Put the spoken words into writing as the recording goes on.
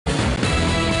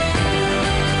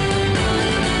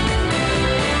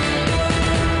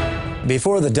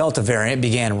Before the Delta variant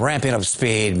began ramping up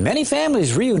speed, many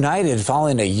families reunited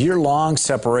following a year-long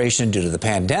separation due to the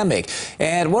pandemic.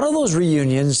 And one of those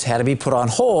reunions had to be put on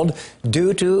hold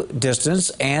due to distance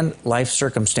and life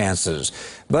circumstances.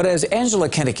 But as Angela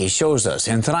Kennedy shows us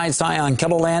in tonight's Eye on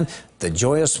Kettleland, the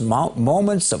joyous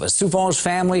moments of a Sioux Falls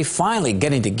family finally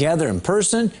getting together in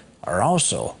person are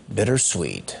also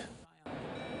bittersweet.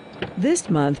 This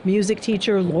month, music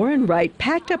teacher Lauren Wright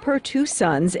packed up her two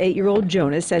sons, 8-year-old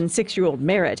Jonas and 6-year-old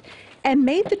Merritt, and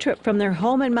made the trip from their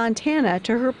home in Montana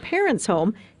to her parents'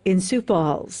 home in Sioux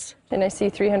Falls. And I see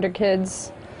 300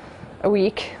 kids a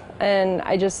week, and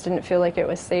I just didn't feel like it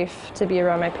was safe to be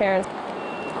around my parents.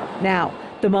 Now,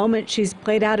 the moment she's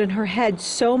played out in her head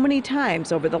so many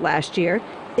times over the last year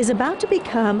is about to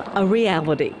become a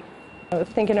reality.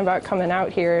 Thinking about coming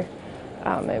out here,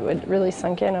 it would really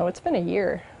sink in. Oh, it's been a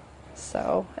year.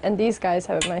 So, and these guys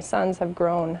my sons have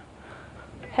grown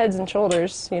heads and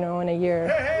shoulders, you know, in a year.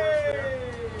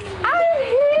 I'm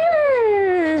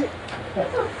here!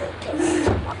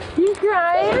 You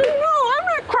crying? No, I'm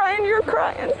not crying, you're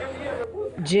crying.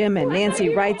 Jim and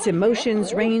Nancy Wright's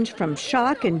emotions range from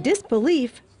shock and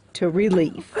disbelief to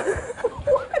relief.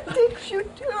 What did you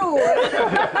do?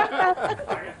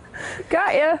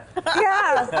 Got ya.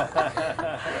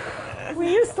 Yeah.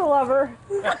 We used to love her.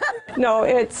 No,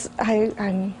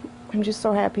 I'm just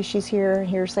so happy she's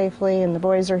here safely, and the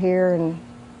boys are here, and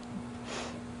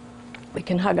we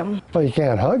can hug them. Well, you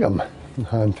can't hug them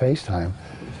on FaceTime.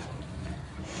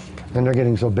 And they're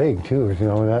getting so big too, you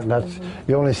know, that's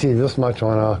you only see this much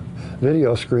on a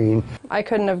video screen. I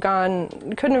couldn't have gotten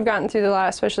through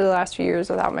especially the last few years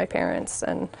without my parents,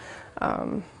 and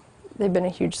they've been a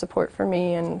huge support for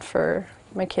me and for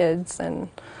my kids, and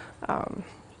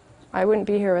I wouldn't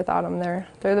be here without them. They're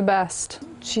the best.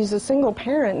 She's a single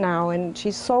parent now, and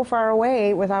she's so far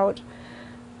away without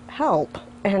help.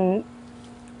 And,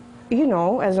 you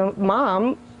know, as a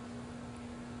mom,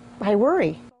 I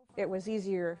worry. It was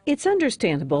easier. It's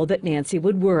understandable that Nancy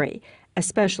would worry,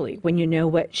 especially when you know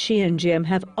what she and Jim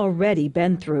have already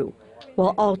been through.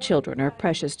 While all children are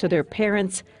precious to their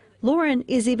parents, Lauren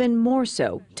is even more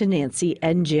so to Nancy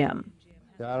and Jim.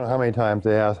 I don't know how many times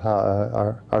they ask,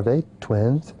 are they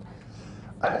twins?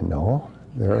 No,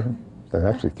 there are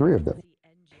actually 3 of them.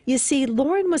 You see,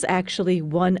 Lauren was actually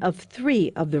one of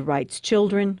 3 of the Wrights'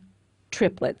 children,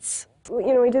 triplets.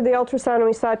 You know, we did the ultrasound and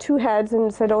we saw 2 heads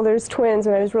and said, oh, there's twins,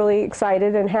 and I was really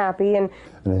excited and happy. And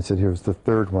they said, here's the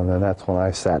 3rd one, and that's when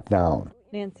I sat down.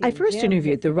 I first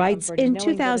interviewed the Wrights in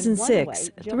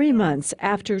 2006, 3 months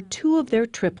after 2 of their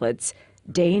triplets,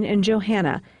 Dane and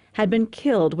Johanna, had been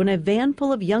killed when a van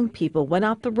full of young people went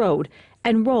off the road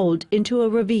and rolled into a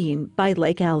ravine by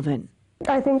Lake Alvin.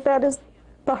 I think that is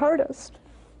the hardest.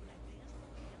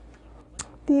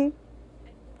 The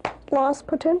lost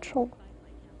potential.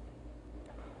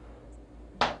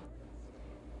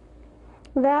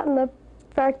 That and the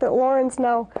fact that Lauren's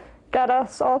now got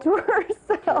us all to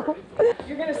herself.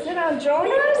 You're gonna sit on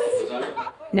Jonas?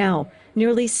 Now,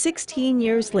 nearly 16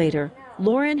 years later,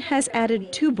 Lauren has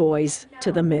added 2 boys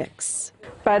to the mix.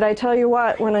 But I tell you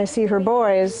what, when I see her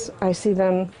boys, I see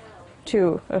them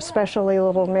too, especially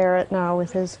little Merritt now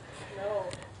with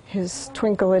his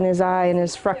twinkle in his eye and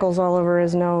his freckles all over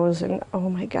his nose. And oh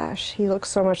my gosh, he looks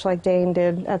so much like Dane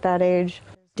did at that age.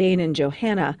 Dane and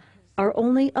Johanna are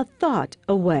only a thought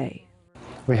away.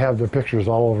 We have the pictures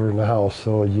all over in the house,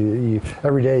 so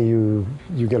every day you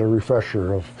get a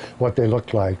refresher of what they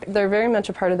look like. They're very much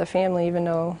a part of the family, even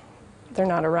though they're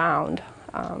not around.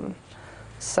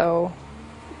 So,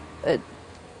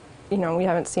 you know, we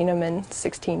haven't seen them in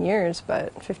 16 years,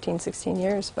 but 15, 16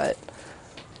 years, but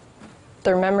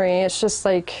their memory, it's just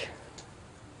like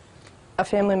a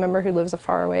family member who lives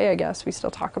far away, I guess. We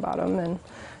still talk about them and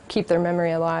keep their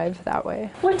memory alive that way.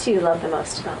 What do you love the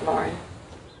most about Lauren?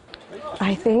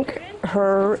 I think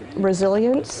her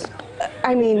resilience.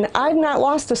 I mean, I've not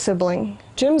lost a sibling.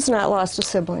 Jim's not lost a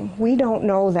sibling. We don't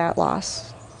know that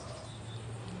loss.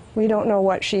 We don't know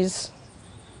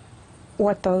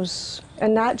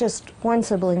and not just one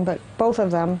sibling, but both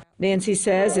of them. Nancy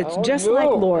says it's just like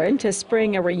Lauren to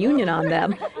spring a reunion on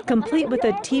them, complete with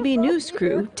a TV news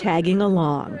crew tagging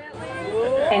along.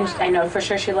 And I know for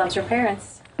sure she loves her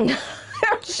parents.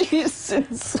 She's so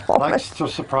likes to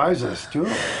surprise us, too.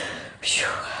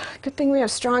 Good thing we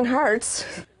have strong hearts.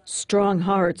 Strong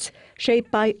hearts shaped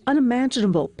by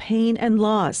unimaginable pain and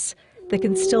loss that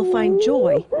can still find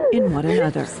joy in one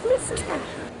another.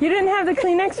 You didn't have the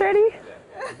Kleenex ready?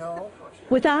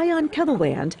 With Eye on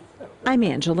Kettleland, I'm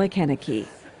Angela Kennedy.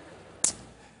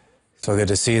 So good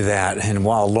to see that. And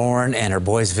while Lauren and her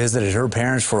boys visited her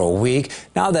parents for a week,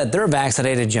 now that they're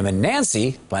vaccinated, Jim and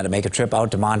Nancy plan to make a trip out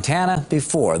to Montana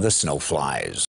before the snow flies.